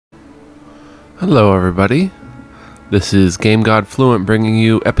Hello everybody, this is Game God Fluent bringing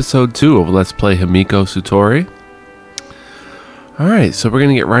you episode 2 of Let's Play Himeko Sutori. Alright, so we're going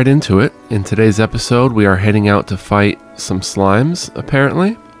to get right into it. In today's episode we are heading out to fight some slimes,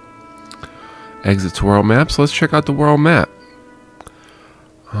 apparently. Exit to world map, so let's check out the world map.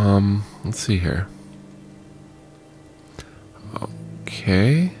 Let's see here.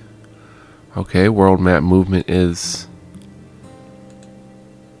 Okay, world map movement is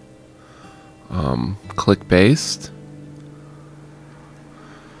click based.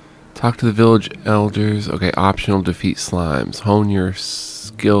 Talk to the village elders. Okay, optional, defeat slimes. Hone your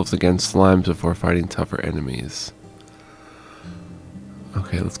skills against slimes before fighting tougher enemies.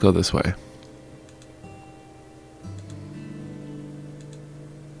 Okay, let's go this way.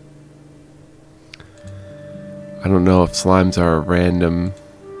 I don't know if slimes are a random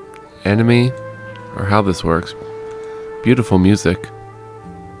enemy or how this works. Beautiful music.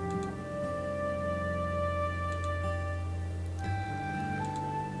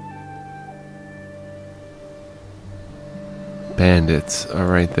 Bandits are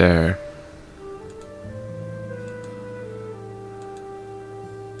right there.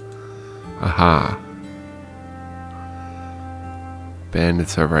 Aha.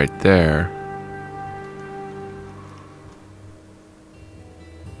 Bandits are right there.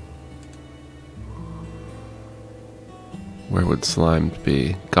 Where would slimes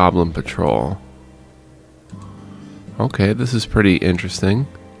be? Goblin Patrol. Okay, this is pretty interesting.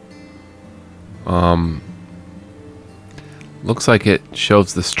 Looks like it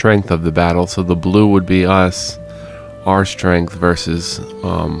shows the strength of the battle, so the blue would be us, our strength versus,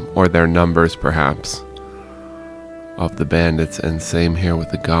 or their numbers perhaps, of the bandits, and same here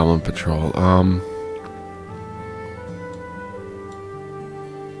with the Goblin Patrol. Oh,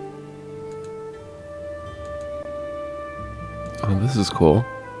 this is cool.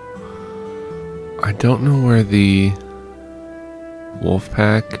 I don't know where the wolf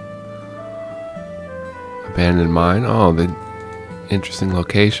pack abandoned mine. Oh, the interesting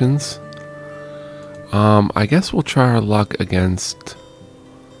locations. I guess we'll try our luck against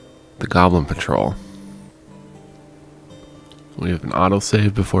the Goblin Patrol. We have an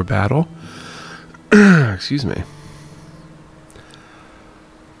autosave before battle. Excuse me.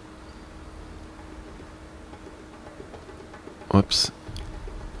 Whoops.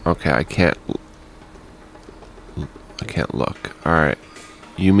 Okay, I can't look. Alright.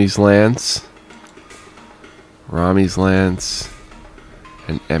 Yumi's Lance, Rami's Lance,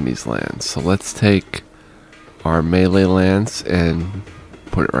 and Emmy's Lance. So let's take our melee lance and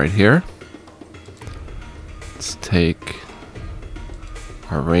put it right here. Let's take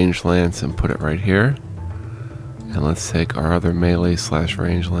our range lance and put it right here. And let's take our other melee /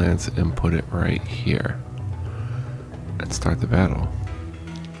 range lance and put it right here. Let's start the battle.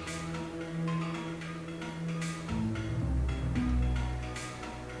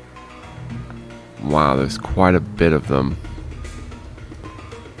 Wow, there's quite a bit of them.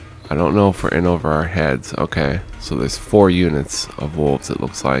 I don't know if we're in over our heads. Okay, so there's 4 units of wolves, it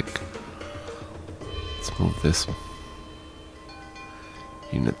looks like. Let's move this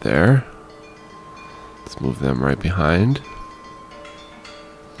unit there. Let's move them right behind.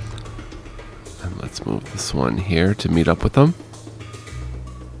 And let's move this one here to meet up with them.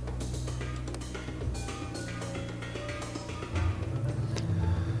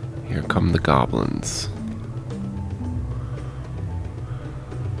 Here come the goblins.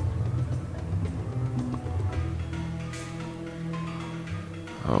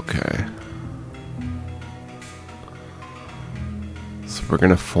 Okay. So we're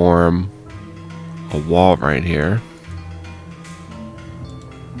gonna form a wall right here.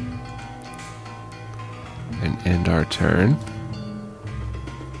 And end our turn.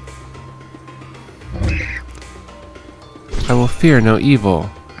 I will fear no evil.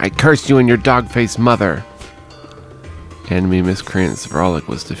 I curse you and your dog-faced mother. Enemy miscreant Zvralik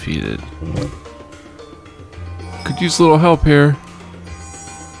was defeated. Could use a little help here.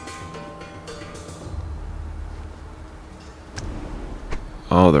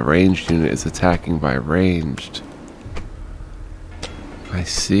 Oh, the ranged unit is attacking by ranged. I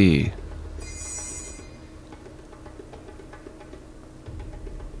see.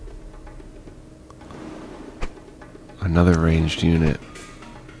 Another ranged unit.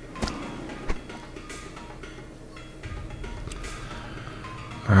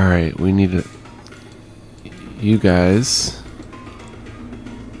 Alright, we need you guys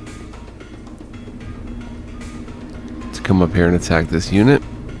to come up here and attack this unit.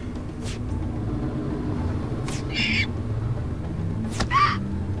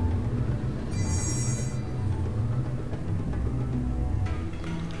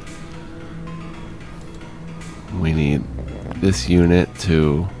 We need this unit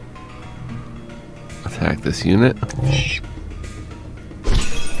to attack this unit.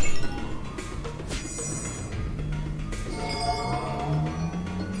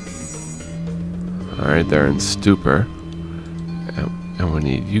 Alright, they're in stupor. And we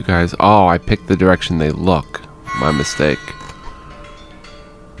need you guys. Oh, I picked the direction they look. My mistake.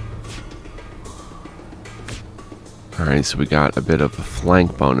 Alright, so we got a bit of a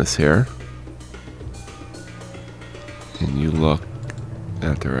flank bonus here. And you look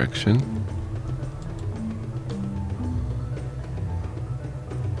that direction.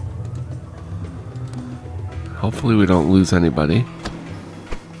 Hopefully we don't lose anybody.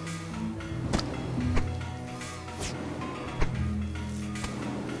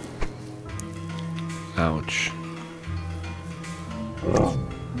 Ouch.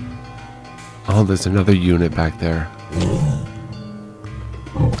 Oh, there's another unit back there.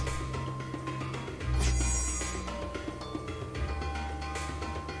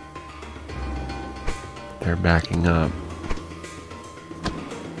 They're backing up.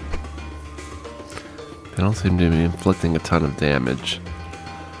 They don't seem to be inflicting a ton of damage.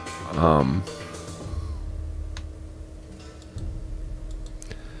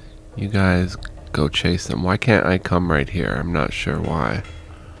 You guys go chase them. Why can't I come right here? I'm not sure why.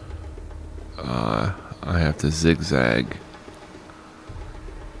 I have to zigzag.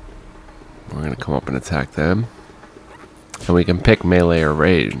 We're gonna come up and attack them. And we can pick melee or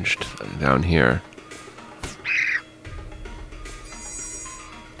ranged down here.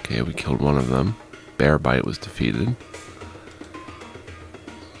 Okay, we killed one of them. Bear Bite was defeated.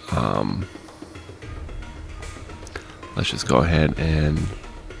 Let's just go ahead and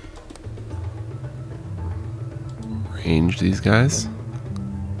range these guys.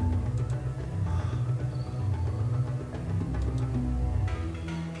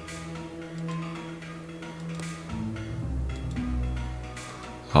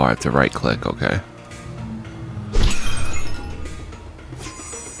 Oh, I have to right click, okay.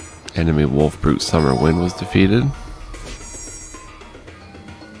 Enemy Wolf Brute Summer Wind was defeated.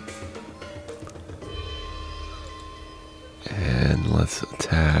 And let's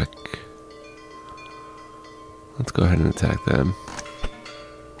attack. Let's go ahead and attack them.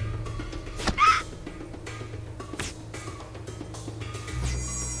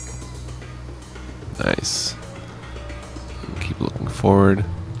 Nice. Keep looking forward.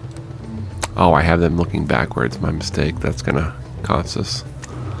 Oh, I have them looking backwards. My mistake. That's gonna cost us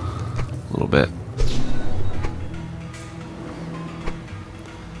a little bit.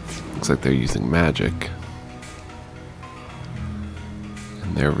 Looks like they're using magic.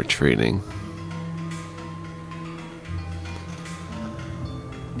 And they're retreating.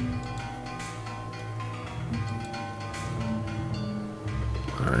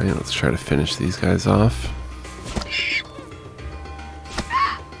 Alright, let's try to finish these guys off.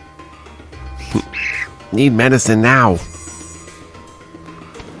 Need medicine now!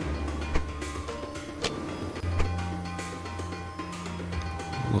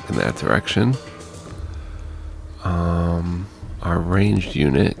 Look in that direction. Our ranged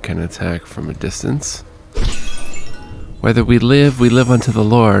unit can attack from a distance. Whether we live unto the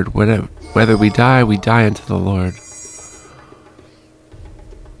Lord. Whether we die unto the Lord.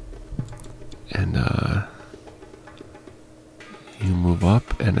 And you move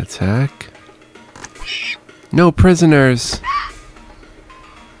up and attack. No prisoners!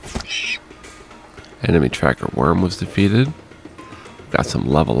 Enemy Tracker Worm was defeated. Got some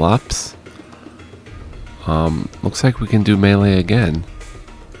level ups. Looks like we can do melee again.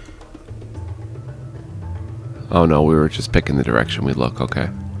 Oh no, we were just picking the direction we look, okay.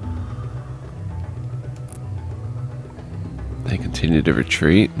 They continue to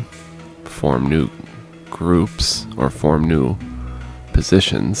retreat, form new groups, or form new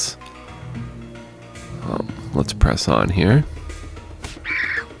positions. Let's press on here.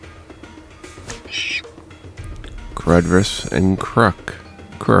 Crudverse and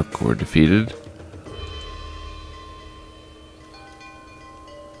Crook were defeated.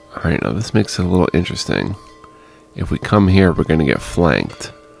 Alright, now this makes it a little interesting. If we come here, we're going to get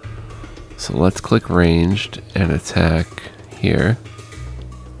flanked. So let's click ranged and attack here.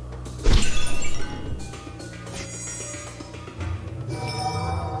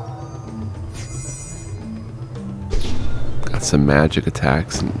 Got some magic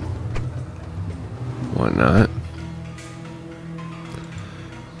attacks and whatnot.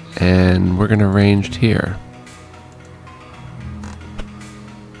 And we're going to ranged here.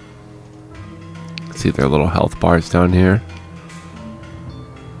 See their little health bars down here.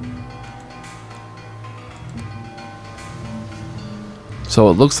 So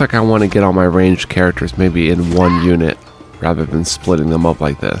it looks like I want to get all my ranged characters maybe in one unit rather than splitting them up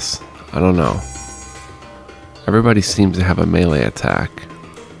like this. I don't know. Everybody seems to have a melee attack.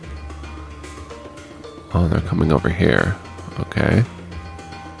 Oh, they're coming over here. Okay.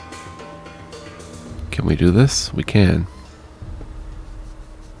 Can we do this? We can.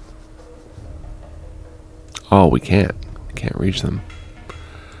 Oh, we can't. We can't reach them.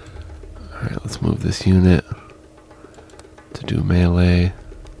 Alright, let's move this unit to do melee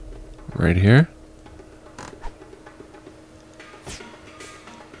right here.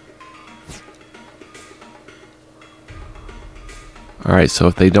 Alright, so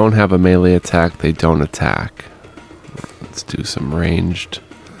if they don't have a melee attack, they don't attack. Let's do some ranged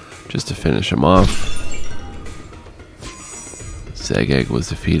just to finish them off. Zegeg was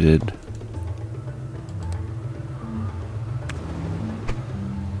defeated.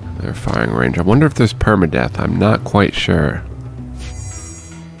 They're firing range. I wonder if there's permadeath. I'm not quite sure.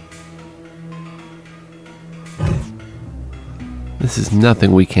 This is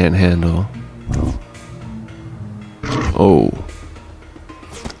nothing we can't handle. Oh.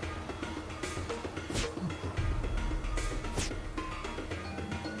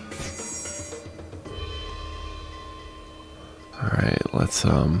 Alright, let's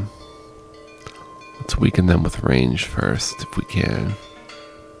weaken them with range first if we can.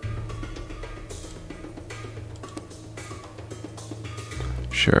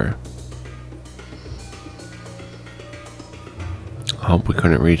 Sure. I hope we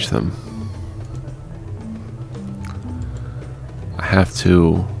couldn't reach them. I have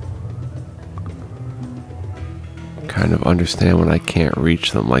to kind of understand when I can't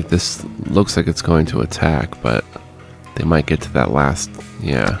reach them. Like, this looks like it's going to attack, but they might get to that last...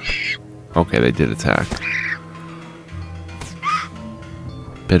 Yeah. Okay, they did attack.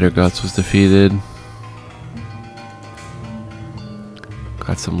 Bitter Guts was defeated.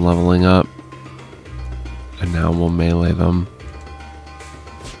 Got some leveling up. And now we'll melee them.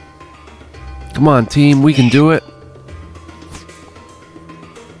 Come on, team, we can do it.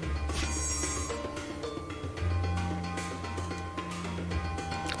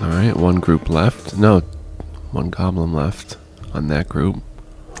 Alright, one group left. No, one goblin left on that group.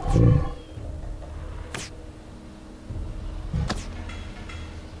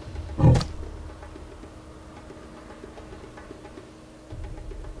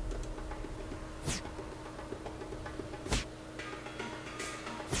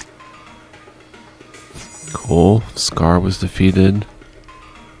 Cool. Scar was defeated.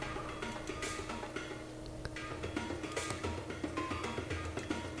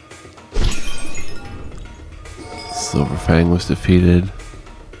 Silverfang was defeated.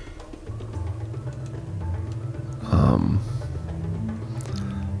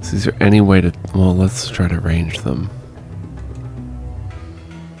 So is there any way to... Well, let's try to range them.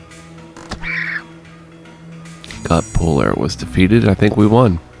 Gut Puller was defeated. I think we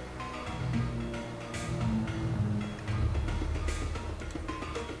won.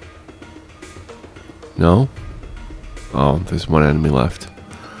 No? Oh, there's one enemy left.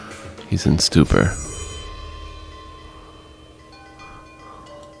 He's in stupor.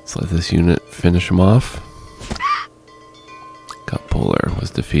 Let's let this unit finish him off. Gut Puller was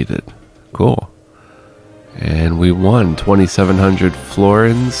defeated. Cool. And we won. 2,700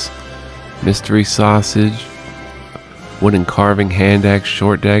 florins, mystery sausage, wooden carving, hand axe,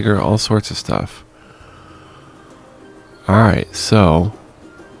 short dagger, all sorts of stuff. Alright, so...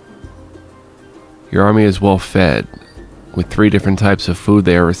 Your army is well fed. With 3 different types of food,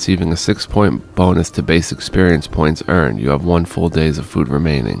 they are receiving a 6-point bonus to base experience points earned. You have 1 full days of food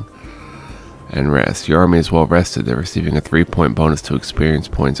remaining. And rest. Your army is well rested. They're receiving a 3-point bonus to experience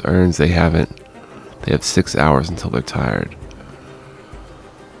points earned. They have 6 hours until they're tired.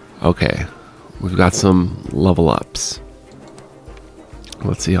 Okay. We've got some level ups.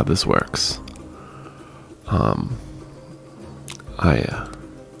 Let's see how this works.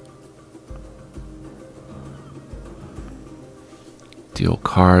 Deal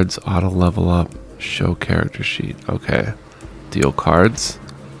cards, auto level up, show character sheet. Okay. Deal cards.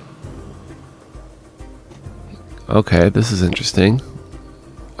 Okay, this is interesting.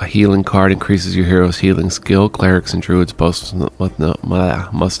 A healing card increases your hero's healing skill. Clerics and druids both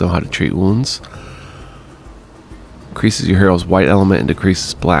must know how to treat wounds. Increases your hero's white element and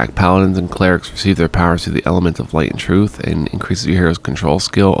decreases black. Paladins and clerics receive their powers through the element of light and truth, and increases your hero's control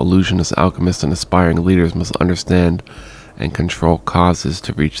skill. Illusionists, alchemists, and aspiring leaders must understand and control causes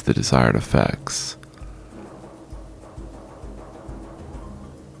to reach the desired effects.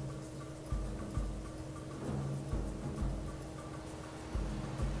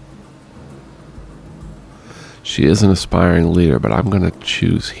 She is an aspiring leader, but I'm gonna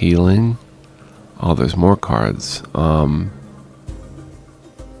choose healing. Oh, there's more cards.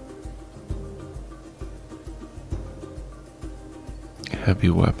 Heavy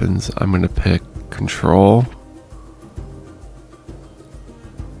weapons. I'm gonna pick control.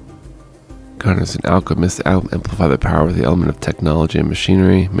 Gunners and alchemists amplify the power with the element of technology and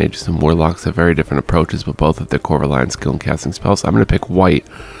machinery. Mages and warlocks have very different approaches, but both have their core reliant skill in casting spells. I'm going to pick white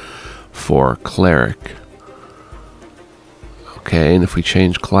for cleric. Okay, and if we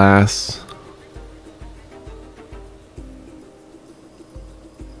change class...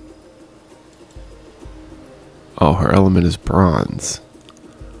 Oh, her element is bronze.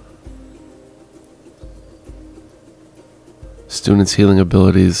 Students' healing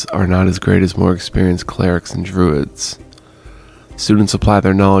abilities are not as great as more experienced clerics and druids. Students apply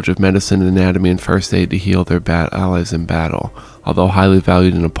their knowledge of medicine, anatomy, and first aid to heal their allies in battle. Although highly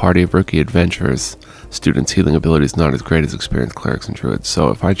valued in a party of rookie adventurers, students' healing ability is not as great as experienced clerics and druids. So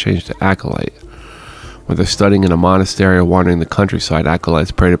if I change to acolyte, whether studying in a monastery or wandering the countryside, acolytes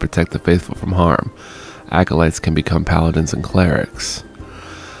pray to protect the faithful from harm. Acolytes can become paladins and clerics.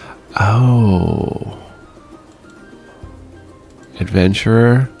 Oh...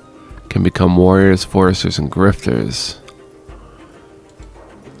 Adventurer can become warriors, foresters, and grifters.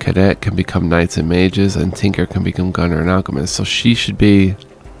 Cadet can become knights and mages, and tinker can become gunner and alchemist. So she should be...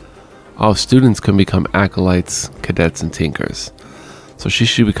 Oh, students can become acolytes, cadets, and tinkers. So she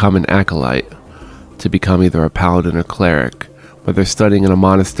should become an acolyte to become either a paladin or cleric. Whether studying in a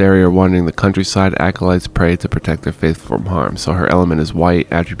monastery or wandering the countryside, acolytes pray to protect their faithful from harm. So her element is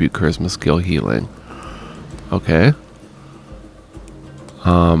white, attribute, charisma, skill, healing. Okay.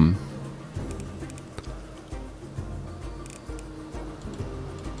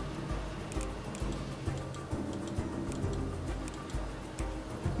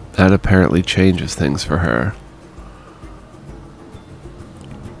 That apparently changes things for her.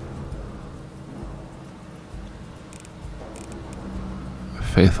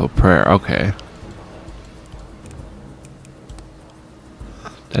 Faithful prayer, okay.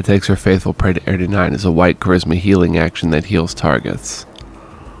 That takes her faithful prayer to 89 as a white charisma healing action that heals targets.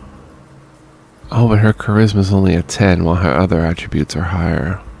 Oh, but her charisma is only a 10 while her other attributes are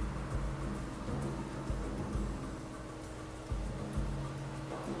higher.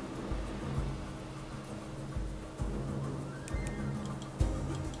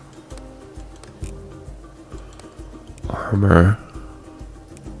 Armor.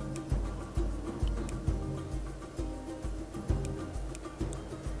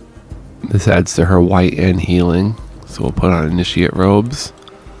 This adds to her white and healing. So we'll put on initiate robes.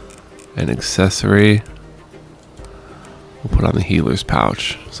 An accessory. We'll put on the healer's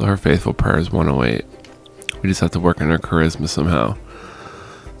pouch. So her faithful prayer is 108. We just have to work on her charisma somehow.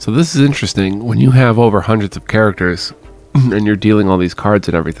 So this is interesting. When you have over hundreds of characters and you're dealing all these cards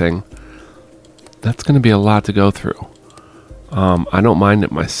and everything, that's going to be a lot to go through. I don't mind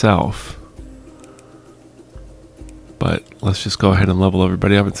it myself. But let's just go ahead and level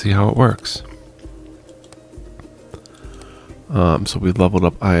everybody up and see how it works. So we leveled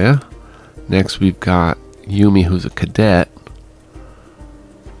up Aya. Next we've got Yumi, who's a cadet.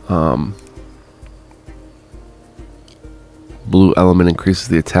 Blue element increases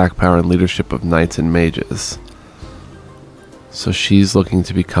the attack power and leadership of knights and mages. So she's looking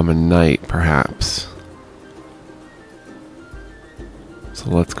to become a knight, perhaps. So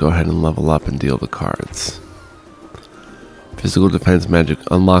let's go ahead and level up and deal the cards. Physical defense magic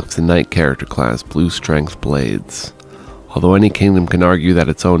unlocks the knight character class, blue strength blades. Although any kingdom can argue that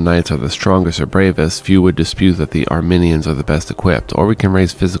its own knights are the strongest or bravest, few would dispute that the Armenians are the best equipped. Or we can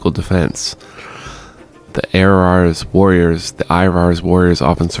raise physical defense. The Irar's warriors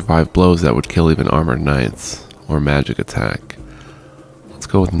often survive blows that would kill even armored knights, or magic attack. Let's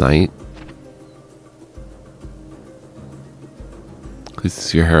go with knight.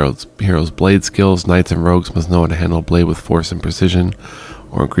 Increases your hero's blade skills. Knights and rogues must know how to handle a blade with force and precision.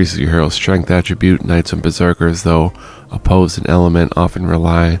 Or increases your hero's strength attribute. Knights and berserkers, though opposed in element, often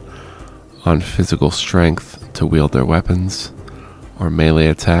rely on physical strength to wield their weapons. Or melee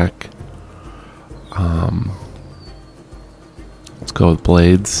attack. Let's go with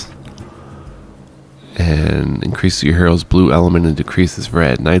blades. And increases your hero's blue element and decreases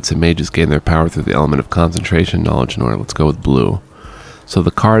red. Knights and mages gain their power through the element of concentration, knowledge, and order. Let's go with blue. So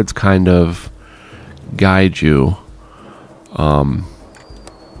the cards kind of guide you.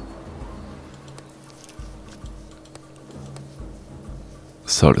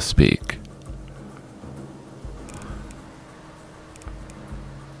 So to speak.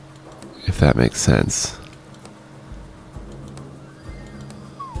 If that makes sense.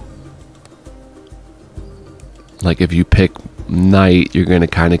 Like if you pick Knight, you're going to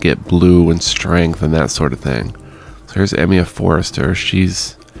kind of get blue and strength and that sort of thing. So here's Emiya Forrester.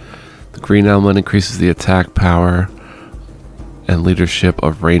 She's the green element, increases the attack power and leadership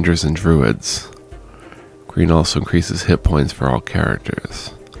of rangers and druids. Green also increases hit points for all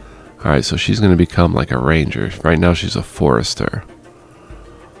characters. Alright, so she's going to become like a ranger. Right now she's a forester.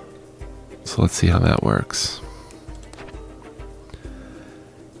 So let's see how that works.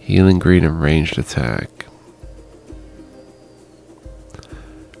 Healing green and ranged attack.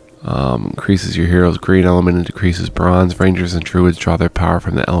 Increases your hero's green element and decreases bronze. Rangers and druids draw their power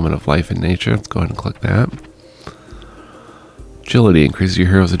from the element of life and nature. Let's go ahead and click that. Agility increases your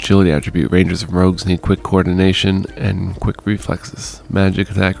hero's agility attribute. Rangers and rogues need quick coordination and quick reflexes.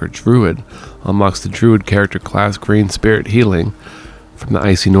 Magic attack or druid unlocks the druid character class. Green spirit healing. From the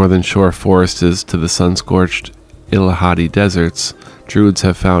icy northern shore forests to the sun-scorched Ilahadi deserts, druids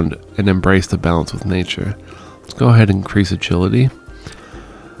have found and embraced a balance with nature. Let's go ahead and increase agility.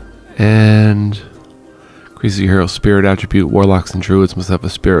 And increases your hero's spirit attribute. Warlocks and druids must have a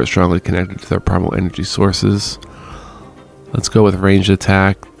spirit strongly connected to their primal energy sources. Let's go with ranged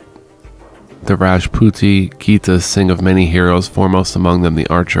attack. The Rajputi Gitas sing of many heroes, foremost among them the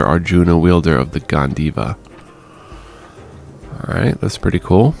archer Arjuna, wielder of the Gandiva. Alright, that's pretty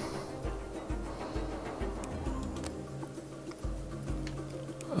cool.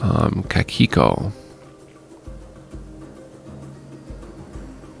 Kakiko.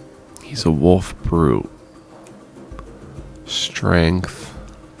 He's a wolf brute. Strength.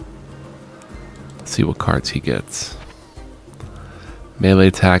 Let's see what cards he gets. Melee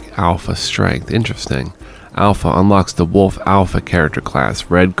attack, alpha, strength. Interesting. Alpha unlocks the Wolf Alpha character class,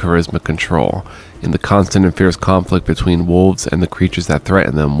 red charisma control. In the constant and fierce conflict between wolves and the creatures that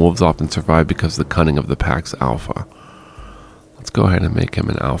threaten them, wolves often survive because of the cunning of the pack's alpha. Let's go ahead and make him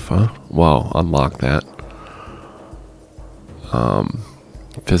an alpha. Well, unlock that.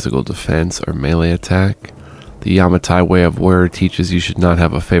 Physical defense or melee attack. The Yamatai way of warrior teaches you should not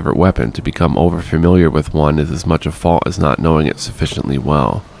have a favorite weapon. To become overfamiliar with one is as much a fault as not knowing it sufficiently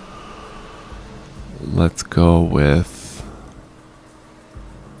well. Let's go with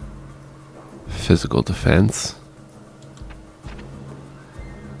physical defense.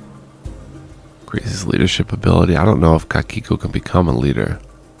 Increases leadership ability. I don't know if Kakiko can become a leader.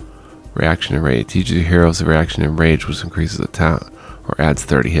 Reaction and rage. Teaches your heroes the reaction and rage, which increases attack or adds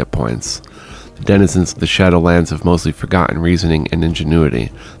 30 hit points. The denizens of the Shadowlands have mostly forgotten reasoning and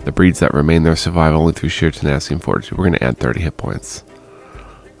ingenuity. The breeds that remain there survive only through sheer tenacity and fortitude. We're going to add 30 hit points.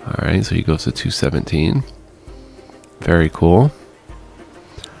 Alright, so he goes to 217. Very cool.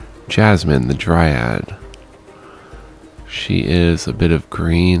 Jasmine, the Dryad. She is a bit of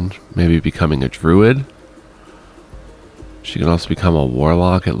green, maybe becoming a druid. She can also become a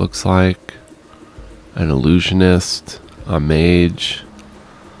warlock, it looks like. An illusionist. A mage.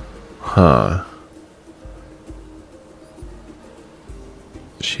 Huh.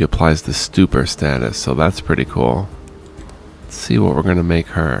 She applies the stupor status, so that's pretty cool. Let's see what we're going to make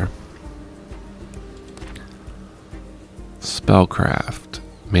her. Spellcraft.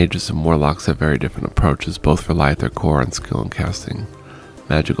 Mages and warlocks have very different approaches, both rely at their core on skill in casting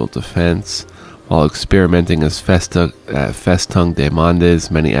magical defense. While experimenting as Festung de Mondes,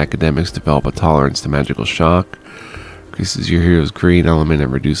 many academics develop a tolerance to magical shock. Increases your hero's green element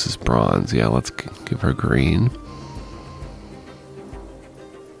and reduces bronze. Yeah, let's give her green.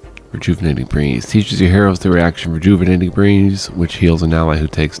 Rejuvenating Breeze. Teaches your heroes the reaction Rejuvenating Breeze, which heals an ally who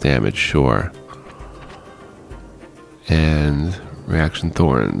takes damage. Sure. And Reaction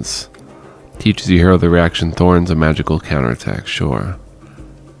Thorns. Teaches your hero the reaction Thorns, a magical counterattack. Sure.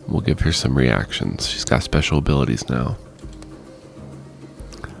 We'll give her some reactions. She's got special abilities now.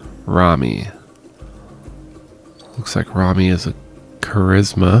 Rami. Looks like Rami is a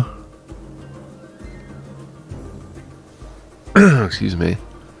charisma. Excuse me.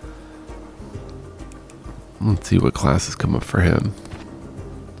 Let's see what classes come up for him.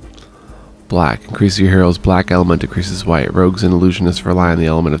 Black. Increases your hero's black element, decreases white. Rogues and illusionists rely on the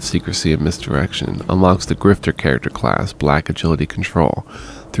element of secrecy and misdirection. Unlocks the Grifter character class, black agility control.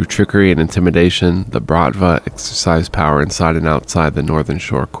 Through trickery and intimidation, the Bratva exercise power inside and outside the Northern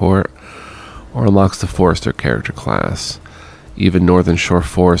Shore Court. Or unlocks the Forester character class. Even Northern Shore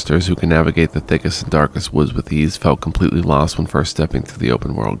foresters who can navigate the thickest and darkest woods with ease felt completely lost when first stepping through the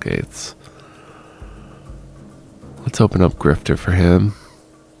open world gates. Let's open up Grifter for him.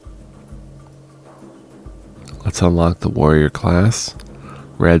 Let's unlock the warrior class.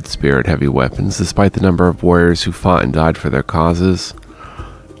 Red spirit heavy weapons. Despite the number of warriors who fought and died for their causes,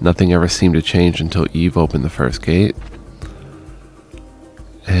 nothing ever seemed to change until Eve opened the first gate.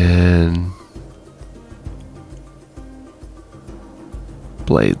 And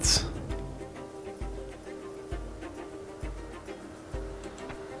blades.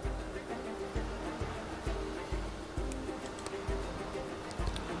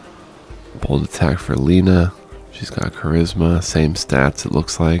 Bold attack for Lena. She's got charisma, same stats it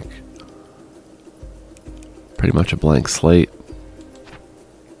looks like. Pretty much a blank slate.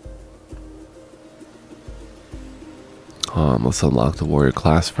 Let's unlock the warrior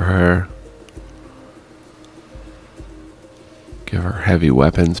class for her. Give her heavy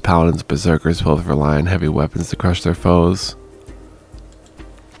weapons. Paladins, berserkers both rely on heavy weapons to crush their foes.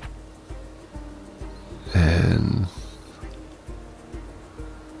 And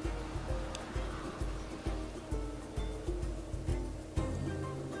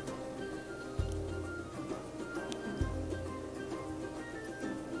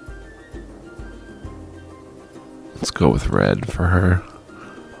let's go with red for her.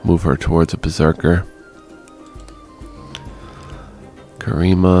 Move her towards a berserker.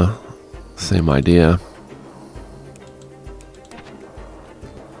 Karima, same idea.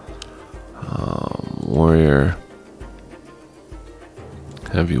 Warrior,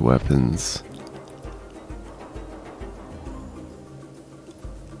 heavy weapons.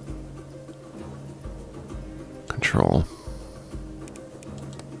 Control.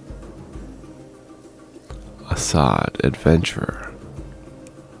 Assad, adventurer.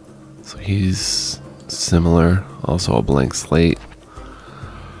 So he's similar, also a blank slate.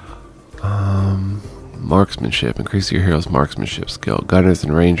 Marksmanship. Increase your hero's marksmanship skill. Gunners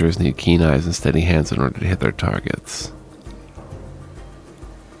and rangers need keen eyes and steady hands in order to hit their targets.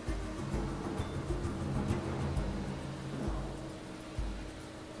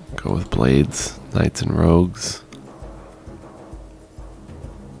 Go with blades. Knights and rogues.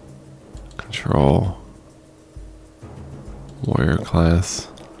 Control. Warrior class.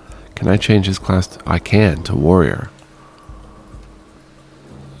 Can I change his class? I can, to warrior.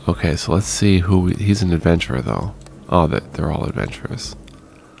 Okay, so let's see who he's an adventurer though. Oh, they're all adventurers.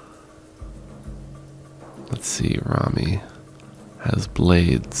 Let's see, Rami has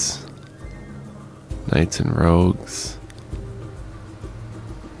blades. Knights and rogues.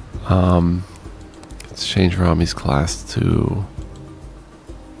 Let's change Rami's class to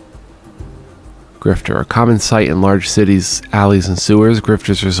Grifter. A common sight in large cities, alleys, and sewers.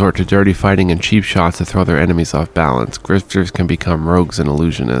 Grifters resort to dirty fighting and cheap shots to throw their enemies off balance. Grifters can become rogues and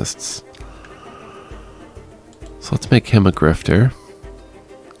illusionists. So let's make him a grifter.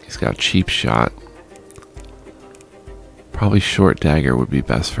 He's got cheap shot. Probably short dagger would be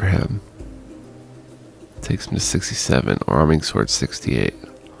best for him. Takes him to 67. Arming sword 68.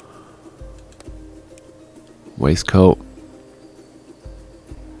 Waistcoat.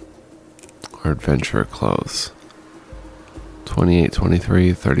 Or adventurer clothes. 28,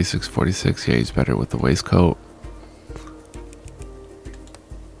 23, 36, 46. Yeah, he's better with the waistcoat.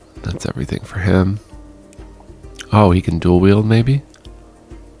 That's everything for him. Oh, he can dual wield maybe?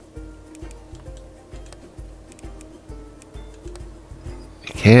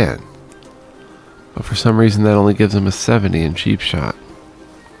 He can. But for some reason that only gives him a 70 in cheap shot.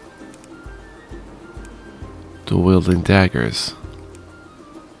 Dual wielding daggers.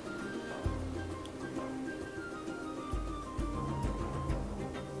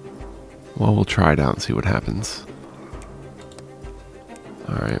 Well, we'll try it out and see what happens.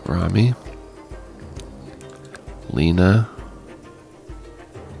 Alright, Rami. Lena.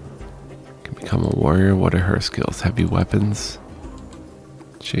 Can become a warrior. What are her skills? Heavy weapons.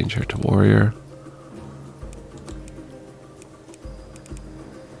 Change her to warrior.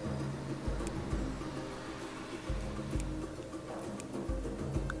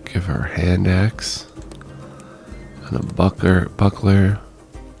 Give her a hand axe. And a buckler.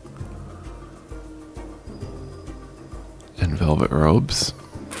 And velvet robes.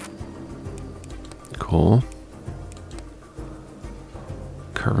 Cool.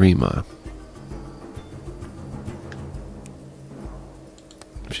 Karima.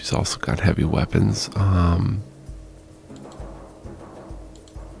 She's also got heavy weapons.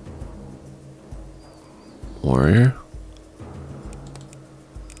 Warrior.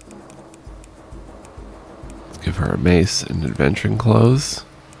 Let's give her a mace and adventuring clothes.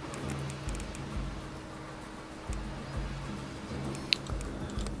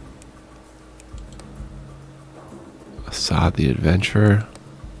 Assad the adventurer.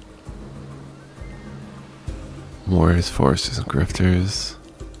 Warriors, foresters, and grifters.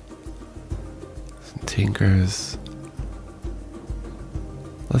 Some tinkers.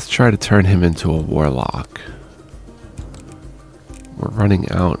 Let's try to turn him into a warlock. We're running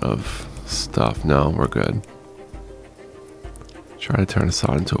out of stuff. No, we're good. Try to turn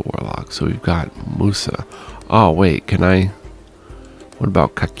Assad into a warlock. So we've got Musa. Oh, wait, can I... What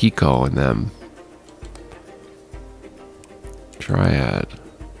about Kakiko and them? Dryad.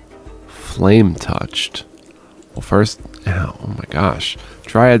 Flame touched. Well, first, oh my gosh.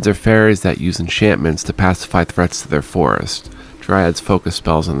 Dryads are fairies that use enchantments to pacify threats to their forest. Dryads focus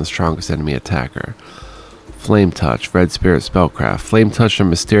spells on the strongest enemy attacker. Flame touch, red spirit spellcraft. Flame touch are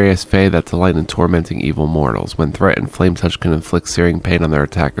mysterious fae that delight in tormenting evil mortals. When threatened, flame touch can inflict searing pain on their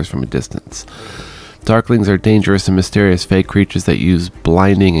attackers from a distance. Darklings are dangerous and mysterious fey creatures that use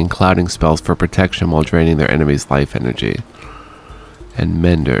blinding and clouding spells for protection while draining their enemy's life energy. And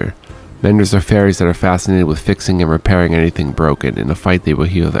Mender. Menders are fairies that are fascinated with fixing and repairing anything broken. In a fight, they will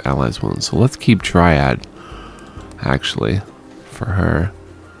heal their allies' wounds. So let's keep Dryad, actually, for her.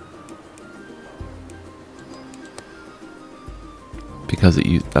 Because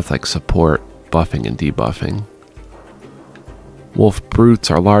that's like support, buffing, and debuffing. Wolf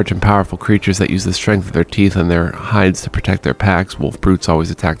brutes are large and powerful creatures that use the strength of their teeth and their hides to protect their packs. Wolf brutes always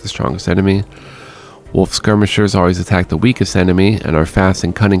attack the strongest enemy. Wolf skirmishers always attack the weakest enemy and are fast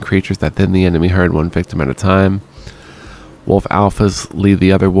and cunning creatures that thin the enemy herd one victim at a time. Wolf alphas lead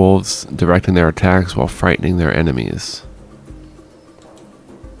the other wolves, directing their attacks while frightening their enemies.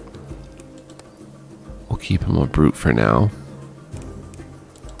 We'll keep him a brute for now.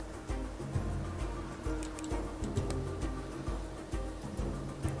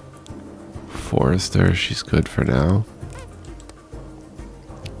 Forester, she's good for now.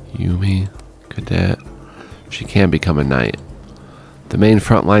 Yumi, cadet. She can become a knight. The main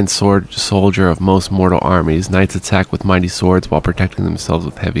frontline soldier of most mortal armies, knights attack with mighty swords while protecting themselves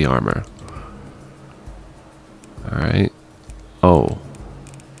with heavy armor. Alright. Oh.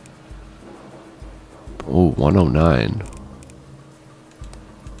 Oh, 109.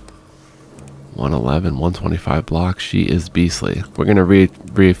 111, 125 blocks. She is beastly. We're going to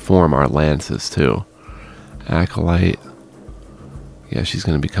reform our lances too. Acolyte. Yeah, she's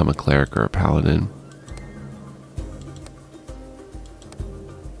going to become a cleric or a paladin.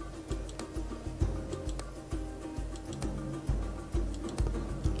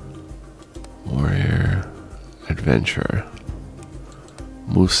 Warrior. Adventurer.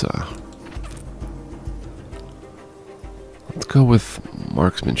 Musa. Let's go with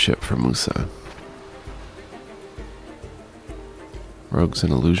marksmanship for Musa. Rogues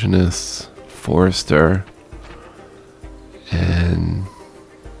and illusionists, forester, and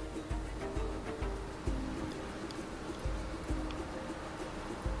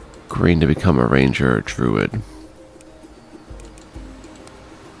green to become a ranger or druid.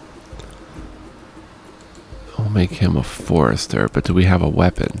 I'll make him a forester, but do we have a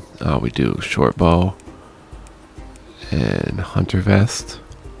weapon? Oh, we do. Short bow and hunter vest.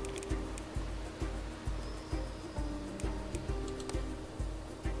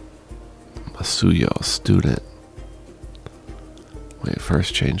 Masuyo, student. Wait,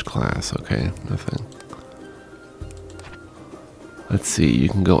 first change class. Okay, nothing. Let's see, you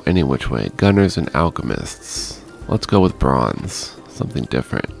can go any which way. Gunners and alchemists. Let's go with bronze. Something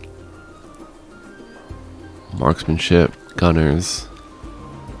different. Marksmanship, gunners,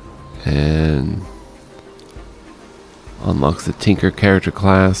 and unlocks the Tinker character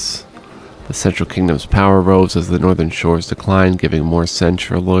class. The Central Kingdom's power rose as the Northern Shores declined, giving more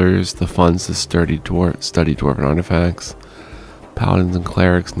Centralers the funds to study Dwarven artifacts. Paladins and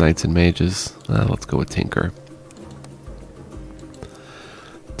clerics, knights and mages. Let's go with Tinker.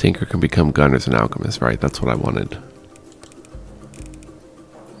 Tinker can become gunners and alchemists, right? That's what I wanted.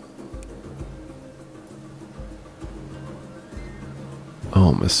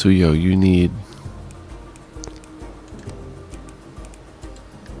 Oh, Masuyo, you need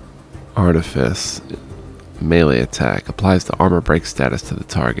Artifice. Melee attack. Applies the armor break status to the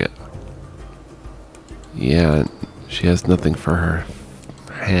target. Yeah, she has nothing for her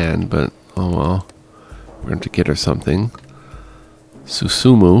hand, but oh well. We're going to get her something.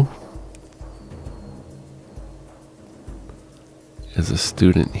 Susumu is a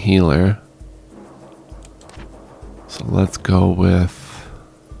student healer. So let's go with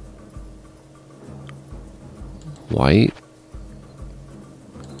white.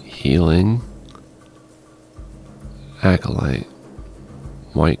 Healing. Acolyte.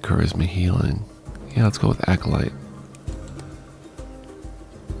 White charisma healing. Yeah, let's go with Acolyte.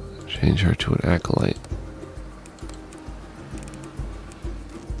 Change her to an Acolyte.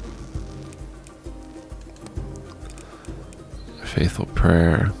 Faithful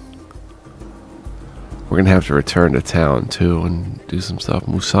prayer. We're gonna have to return to town too and do some stuff.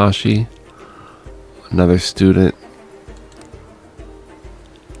 Musashi. Another student.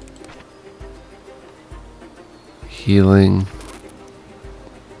 Healing.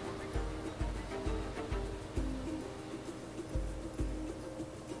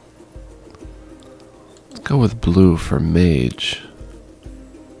 go with blue for mage.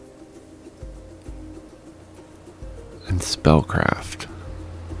 And spellcraft.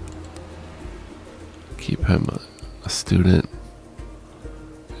 Keep him a student.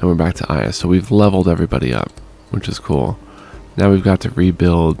 And we're back to Aya. So we've leveled everybody up, which is cool. Now we've got to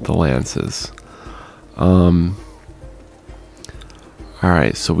rebuild the lances. Alright,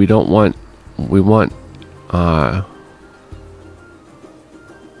 so we want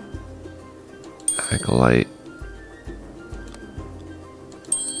Acolyte.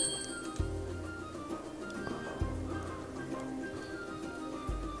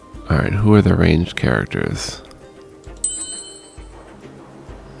 Alright, who are the ranged characters?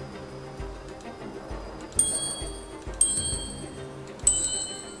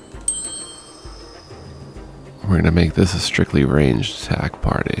 We're going to make this a strictly ranged attack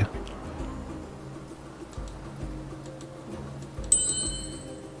party.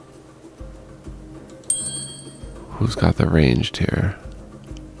 Who's got the ranged here?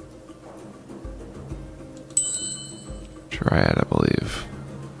 Triad, I believe.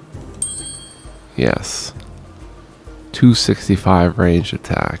 Yes. 265 ranged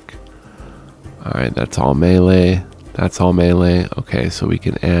attack. Alright, that's all melee. That's all melee. Okay, so we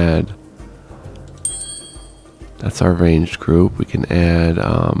can add... That's our ranged group. We can add...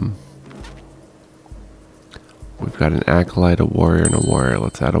 We've got an acolyte, a warrior, and a warrior.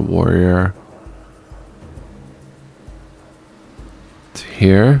 Let's add a warrior to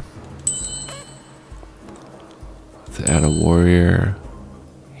here. Let's add a warrior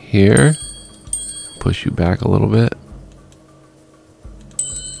here. Push you back a little bit.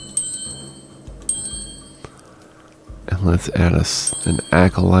 And let's add an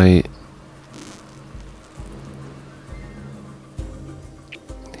acolyte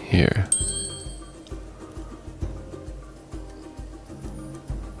here.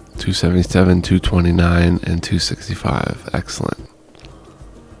 277, 229, and 265. Excellent.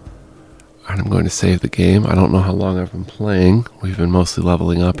 Alright, I'm going to save the game. I don't know how long I've been playing. We've been mostly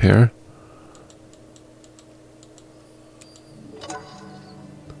leveling up here.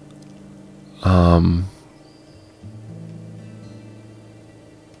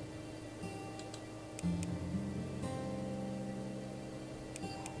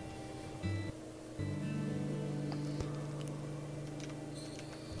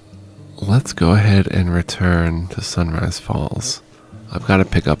 Let's go ahead and return to Sunrise Falls. I've got to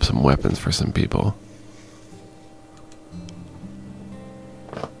pick up some weapons for some people.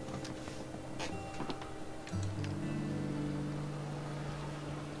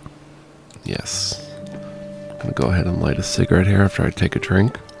 Yes. I'm going to go ahead and light a cigarette here after I take a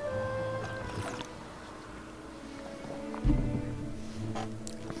drink.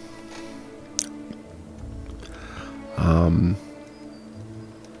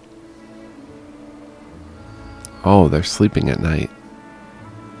 Oh, they're sleeping at night.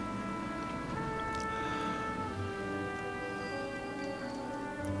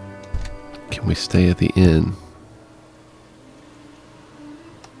 Can we stay at the inn?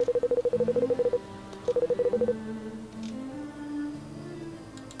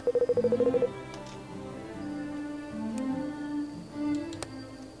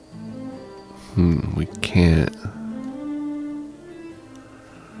 We can't.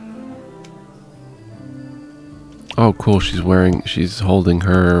 Oh, cool. She's holding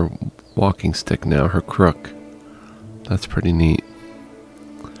her walking stick now, her crook. That's pretty neat.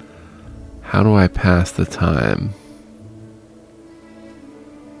 How do I pass the time?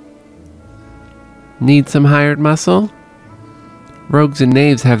 Need some hired muscle? Rogues and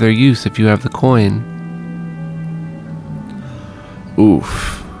knaves have their use if you have the coin.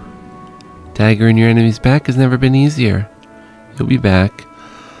 Oof. Dagger in your enemy's back has never been easier. You'll be back.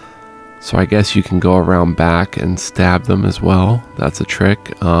 So I guess you can go around back and stab them as well. That's a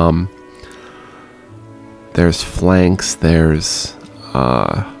trick. There's flanks. There's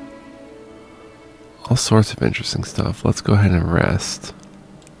all sorts of interesting stuff. Let's go ahead and rest.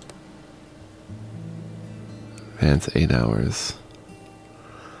 Advance 8 hours.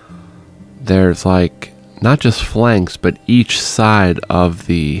 There's like not just flanks, but each side of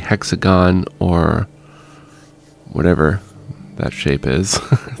the hexagon or whatever that shape is.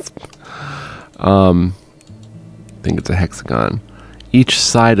 I think it's a hexagon. Each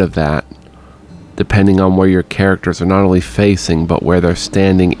side of that, depending on where your characters are not only facing, but where they're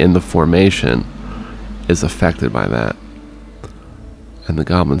standing in the formation, is affected by that. And the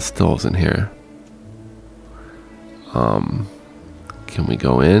goblin still isn't here. Can we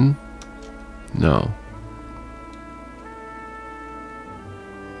go in? No.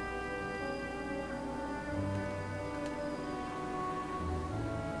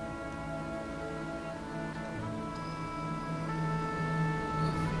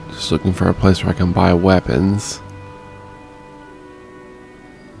 Just looking for a place where I can buy weapons.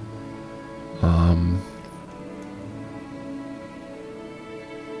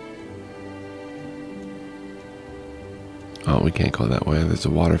 Oh, we can't go that way. There's a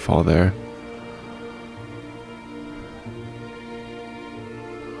waterfall there.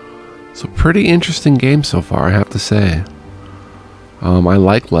 So pretty interesting game so far, I have to say. I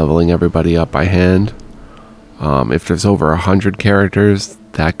like leveling everybody up by hand. If there's over 100 characters,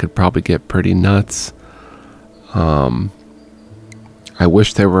 that could probably get pretty nuts. I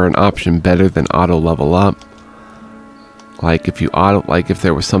wish there were an option better than auto level up. Like if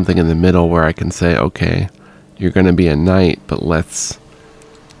there was something in the middle where I can say, okay, you're gonna be a knight, but let's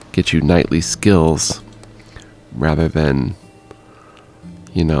get you knightly skills rather than,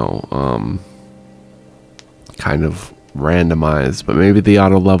 you know, kind of randomized. But maybe the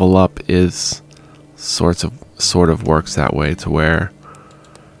auto level up is sort of works that way to where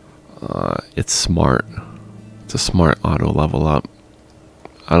it's smart. It's a smart auto level up.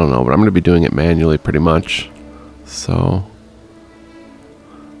 I don't know, but I'm gonna be doing it manually pretty much. So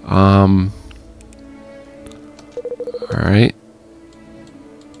alright.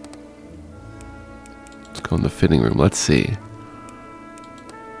 Let's go in the fitting room. Let's see.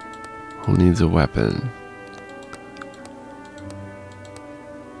 Who needs a weapon?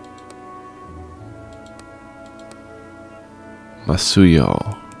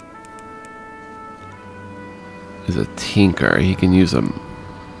 Masuyo is a tinker. He can use a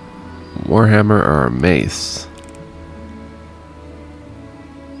warhammer or a mace.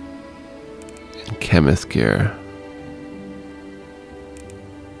 And chemist gear.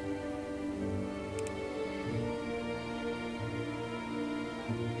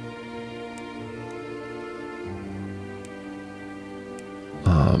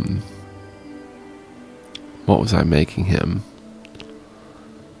 What was I making him?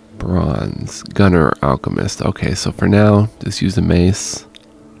 Bronze. Gunner or alchemist. Okay, so for now, just use a mace.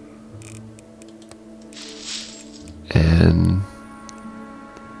 And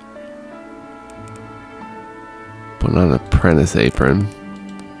put on an apprentice apron.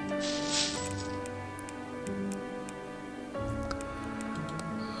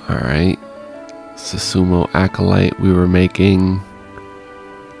 Alright. Susumo Acolyte we were making.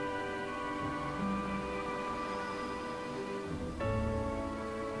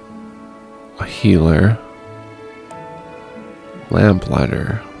 A healer.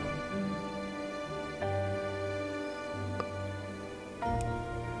 Lamplighter.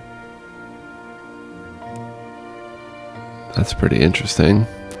 That's pretty interesting.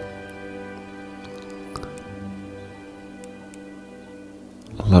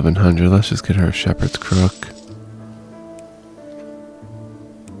 $1,100. Let's just get her a shepherd's crook.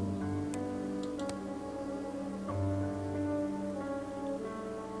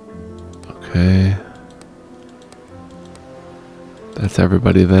 Okay. That's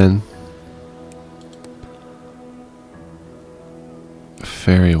everybody then.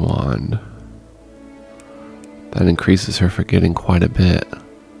 Fairy wand. That increases her forgetting quite a bit.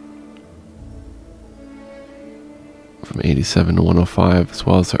 From 87 to 105, as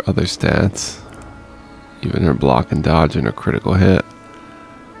well as her other stats. Even her block and dodge and her critical hit.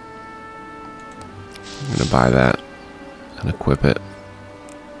 I'm gonna buy that and equip it.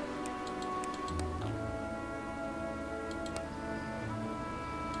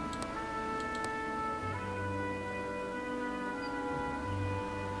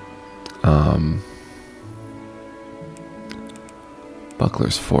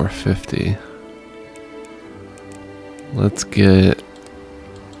 Buckler's 450. Let's get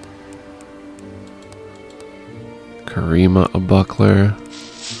Karima a buckler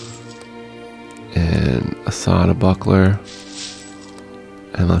and Assad a buckler,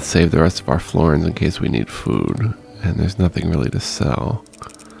 and let's save the rest of our florins in case we need food, and there's nothing really to sell.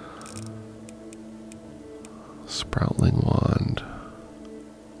 Sproutling wand.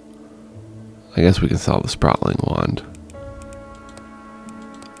 I guess we can sell the Sproutling wand.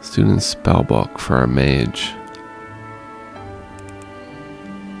 Student spellbook for a mage.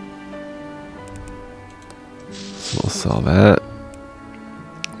 So we'll sell that.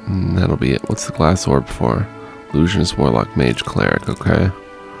 And that'll be it. What's the glass orb for? Illusionist, warlock, mage, cleric. Okay.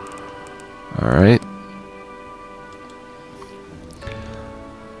 Alright.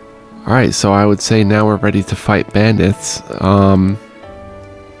 Alright, so I would say now we're ready to fight bandits.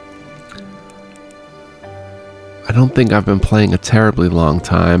 I don't think I've been playing a terribly long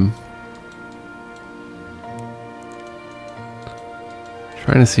time.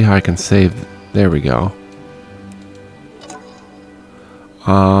 Trying to see how I can save. There we go.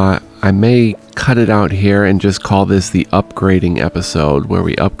 I may cut it out here and just call this the upgrading episode, where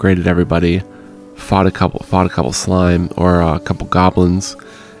we upgraded everybody, fought a couple slime or a couple goblins,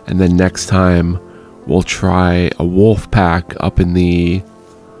 and then next time we'll try a wolf pack up in the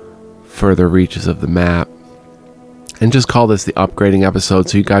further reaches of the map. And just call this the upgrading episode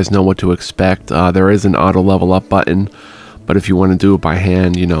so you guys know what to expect. There is an auto level up button, but if you want to do it by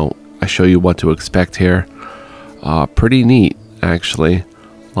hand, you know, I show you what to expect here. Pretty neat, actually.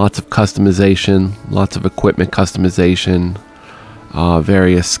 Lots of customization, lots of equipment customization,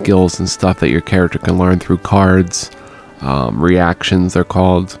 various skills and stuff that your character can learn through cards, reactions they're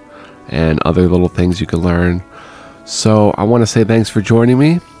called, and other little things you can learn. So I want to say thanks for joining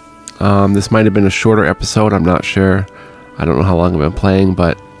me. This might have been a shorter episode, I'm not sure. I don't know how long I've been playing,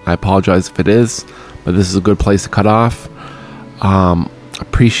 but I apologize if it is. But this is a good place to cut off.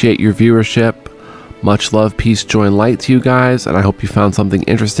 Appreciate your viewership. Much love, peace, joy, and light to you guys. And I hope you found something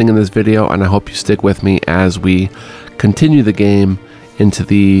interesting in this video. And I hope you stick with me as we continue the game into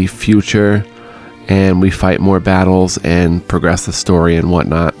the future. And we fight more battles and progress the story and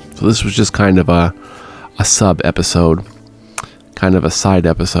whatnot. So this was just kind of a sub episode. Kind of a side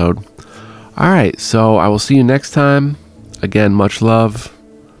episode. Alright, so I will see you next time. Again, much love.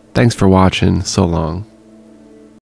 Thanks for watching. So long.